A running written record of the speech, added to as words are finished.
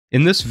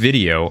In this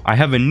video, I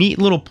have a neat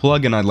little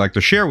plugin I'd like to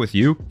share with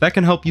you that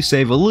can help you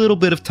save a little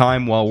bit of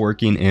time while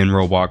working in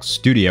ROBLOX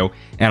Studio,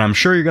 and I'm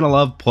sure you're going to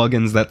love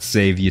plugins that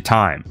save you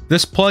time.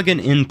 This plugin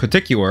in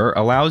particular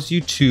allows you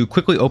to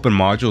quickly open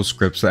module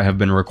scripts that have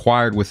been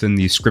required within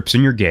the scripts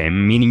in your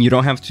game, meaning you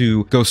don't have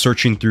to go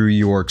searching through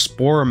your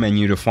Explorer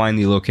menu to find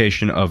the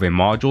location of a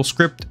module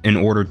script in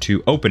order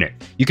to open it.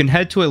 You can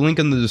head to a link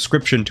in the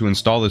description to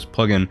install this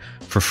plugin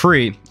for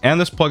free, and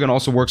this plugin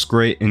also works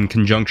great in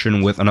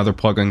conjunction with another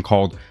plugin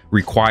called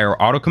Require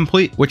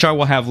Autocomplete, which I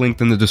will have linked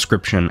in the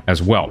description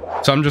as well.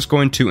 So I'm just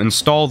going to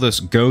install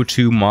this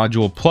go-to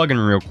module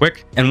plugin real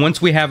quick, and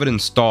once we have it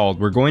installed,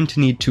 we're going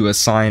to need to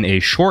assign a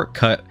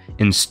shortcut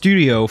in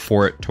Studio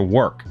for it to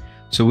work.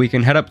 So we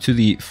can head up to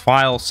the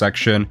File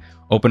section,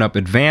 open up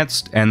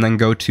Advanced, and then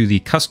go to the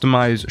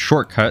Customize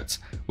Shortcuts,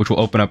 which will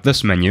open up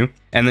this menu,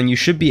 and then you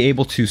should be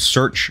able to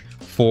search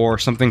for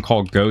something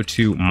called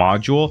Go-To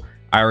Module.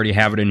 I already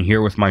have it in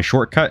here with my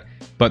shortcut,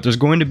 but there's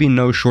going to be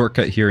no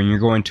shortcut here, and you're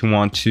going to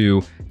want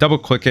to double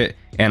click it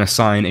and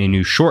assign a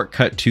new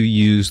shortcut to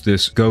use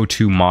this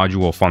go-to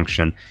module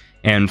function.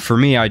 And for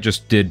me, I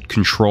just did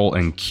Control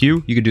and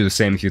Q. You could do the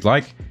same if you'd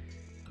like,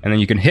 and then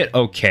you can hit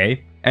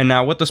OK. And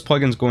now what this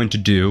plugin is going to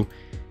do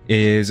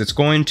is it's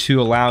going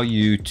to allow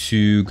you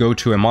to go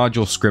to a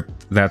module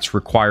script that's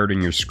required in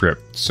your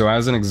script. So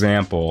as an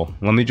example,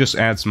 let me just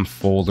add some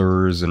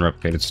folders in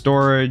replicated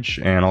storage,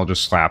 and I'll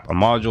just slap a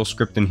module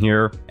script in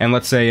here. And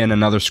let's say in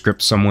another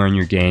script somewhere in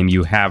your game,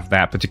 you have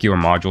that particular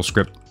module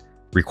script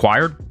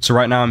required. So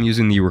right now I'm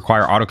using the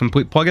Require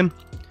Autocomplete plugin.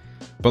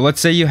 But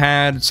let's say you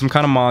had some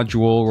kind of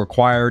module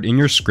required in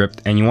your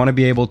script and you want to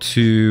be able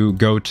to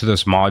go to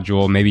this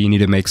module. Maybe you need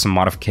to make some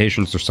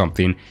modifications or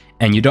something,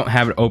 and you don't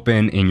have it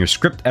open in your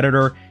script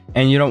editor,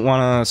 and you don't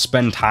want to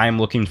spend time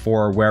looking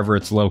for wherever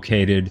it's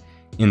located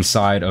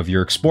inside of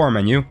your Explorer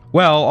menu.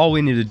 Well, all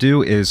we need to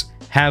do is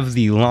have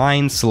the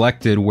line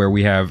selected where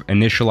we have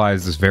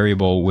initialized this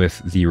variable with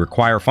the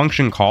require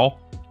function call,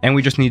 and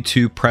we just need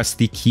to press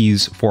the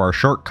keys for our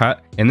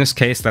shortcut. In this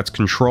case, that's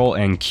Control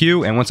and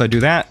Q, and once I do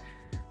that,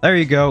 there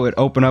you go, it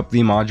opened up the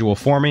module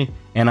for me,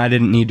 and I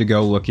didn't need to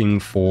go looking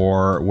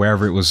for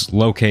wherever it was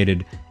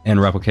located in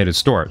replicated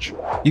storage.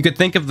 You could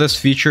think of this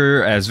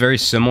feature as very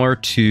similar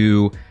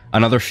to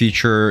another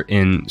feature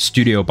in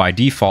Studio by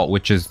default,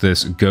 which is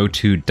this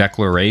go-to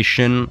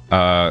declaration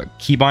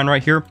keybind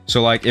right here.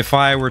 So like if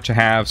I were to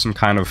have some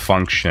kind of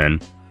function,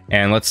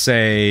 and let's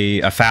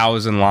say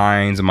 1,000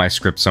 lines in my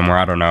script somewhere,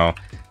 I don't know,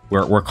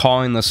 we're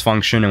calling this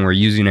function and we're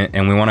using it,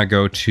 and we want to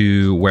go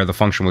to where the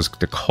function was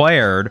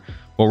declared.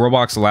 Well,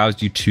 ROBLOX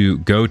allows you to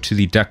go to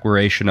the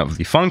declaration of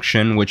the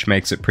function, which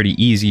makes it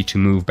pretty easy to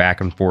move back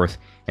and forth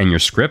in your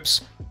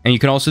scripts. And you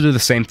can also do the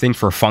same thing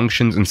for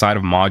functions inside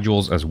of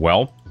modules as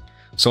well.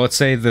 So let's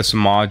say this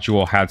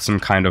module had some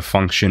kind of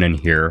function in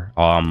here.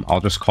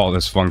 I'll just call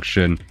this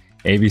function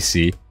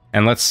ABC.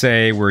 And let's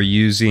say we're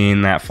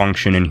using that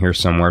function in here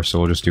somewhere. So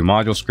we'll just do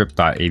module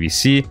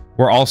script.abc.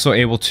 We're also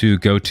able to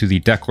go to the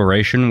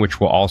declaration, which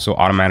will also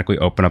automatically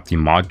open up the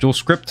module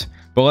script.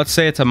 But let's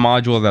say it's a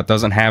module that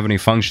doesn't have any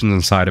functions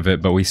inside of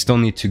it, but we still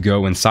need to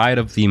go inside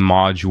of the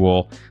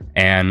module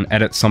and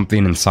edit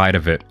something inside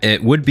of it.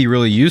 It would be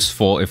really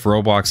useful if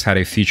ROBLOX had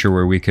a feature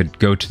where we could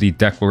go to the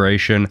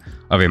declaration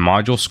of a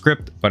module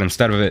script, but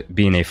instead of it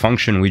being a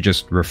function, we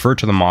just refer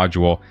to the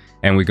module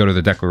and we go to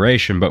the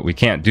declaration, but we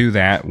can't do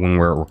that when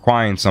we're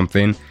requiring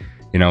something.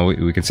 You know,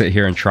 we can sit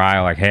here and try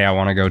like, hey, I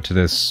want to go to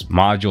this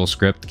module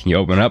script. Can you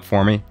open it up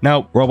for me?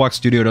 No, ROBLOX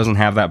Studio doesn't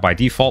have that by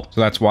default. So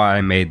that's why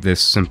I made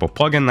this simple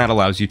plugin that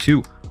allows you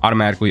to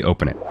automatically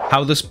open it.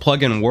 How this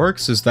plugin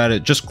works is that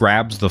it just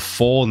grabs the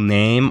full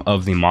name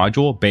of the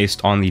module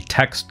based on the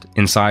text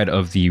inside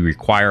of the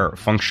require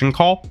function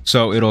call.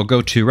 So it'll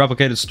go to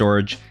replicated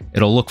storage.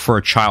 It'll look for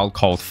a child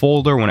called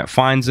folder. When it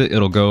finds it,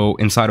 it'll go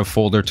inside of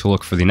folder to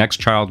look for the next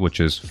child,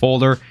 which is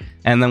folder.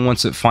 And then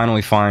once it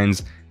finally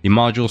finds the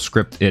module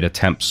script, it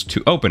attempts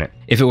to open it.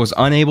 If it was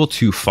unable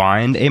to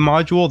find a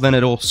module, then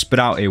it'll spit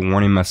out a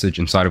warning message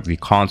inside of the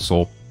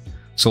console.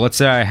 So let's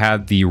say I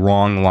had the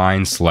wrong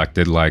line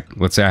selected, like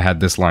let's say I had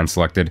this line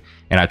selected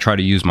and I try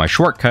to use my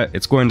shortcut,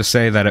 it's going to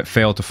say that it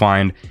failed to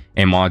find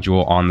a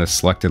module on this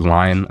selected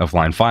line of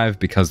line 5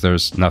 because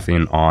there's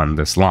nothing on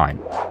this line.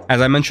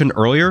 As I mentioned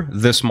earlier,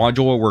 this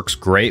module works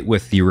great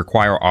with the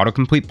Require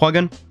Autocomplete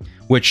plugin,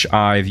 which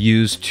I've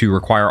used to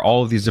require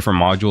all of these different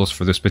modules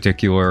for this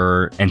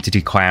particular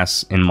entity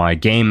class in my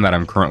game that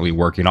I'm currently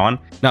working on.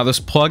 Now, this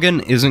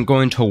plugin isn't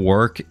going to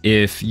work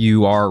if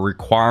you are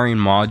requiring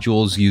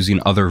modules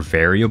using other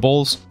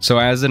variables. So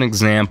as an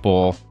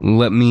example,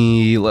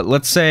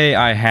 let's say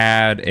I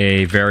had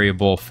a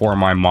variable for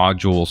my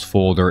modules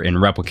folder in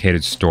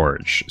replicated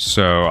storage.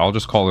 So I'll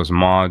just call this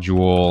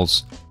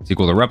modules is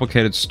equal to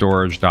replicated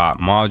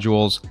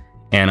storage.modules.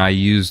 And I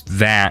used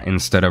that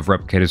instead of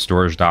replicated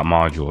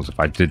storage.modules. If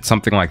I did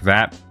something like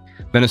that,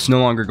 then it's no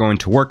longer going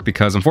to work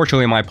because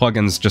unfortunately my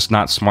plugin's just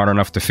not smart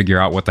enough to figure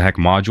out what the heck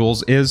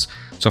modules is.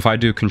 So if I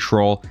do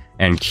Control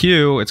and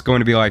Q, it's going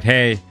to be like,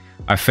 hey,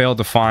 I failed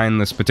to find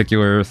this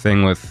particular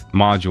thing with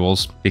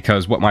modules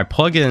because what my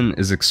plugin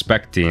is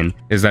expecting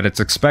is that it's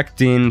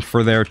expecting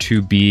for there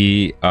to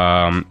be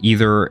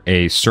either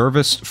a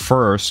service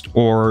first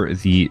or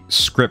the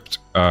script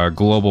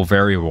global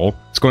variable.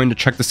 It's going to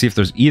check to see if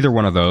there's either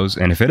one of those,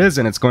 and if it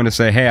isn't, it's going to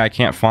say, hey, I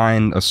can't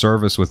find a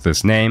service with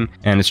this name,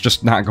 and it's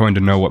just not going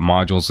to know what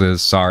modules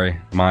is. Sorry,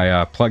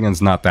 my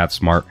plugin's not that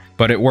smart,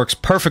 but it works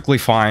perfectly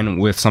fine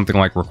with something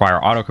like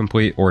require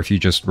autocomplete, or if you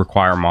just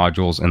require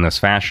modules in this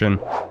fashion.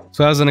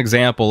 So as an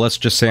example, let's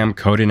just say I'm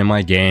coding in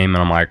my game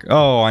and I'm like,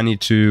 oh, I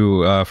need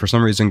to, for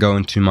some reason, go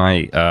into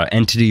my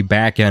entity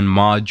backend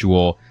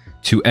module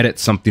to edit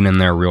something in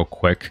there real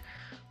quick.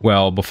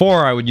 Well,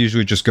 before I would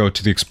usually just go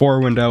to the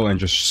Explorer window and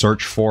just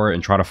search for it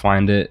and try to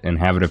find it and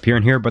have it appear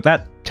in here, but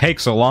that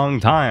takes a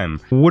long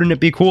time. Wouldn't it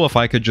be cool if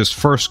I could just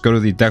first go to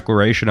the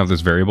declaration of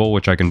this variable,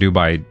 which I can do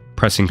by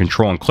pressing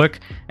Control and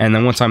click, and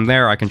then once I'm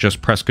there, I can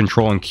just press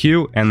Control and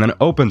Q, and then it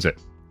opens it,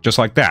 just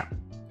like that.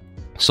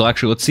 So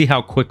actually, let's see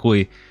how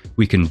quickly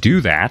we can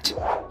do that.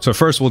 So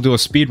first we'll do a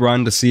speed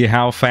run to see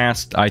how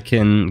fast I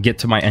can get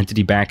to my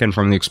entity backend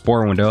from the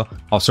Explorer window.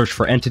 I'll search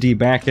for entity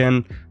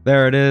backend.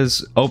 There it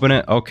is. Open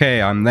it.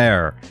 Okay, I'm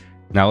there.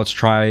 Now let's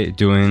try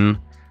doing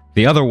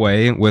the other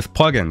way with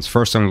plugins.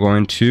 First I'm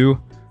going to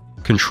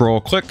Control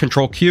click,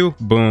 Control Q,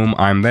 boom,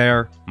 I'm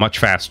there, much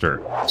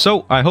faster.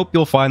 So I hope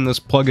you'll find this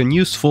plugin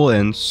useful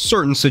in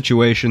certain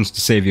situations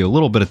to save you a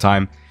little bit of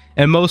time.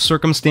 In most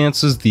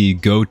circumstances, the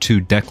go to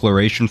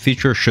declaration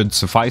feature should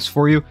suffice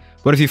for you.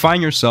 But if you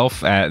find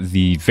yourself at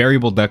the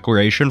variable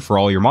declaration for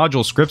all your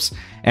module scripts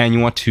and you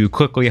want to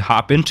quickly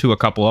hop into a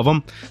couple of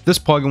them, this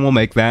plugin will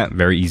make that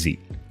very easy.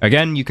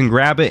 Again, you can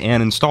grab it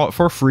and install it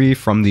for free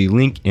from the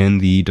link in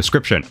the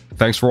description.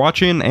 Thanks for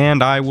watching,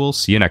 and I will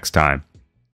see you next time.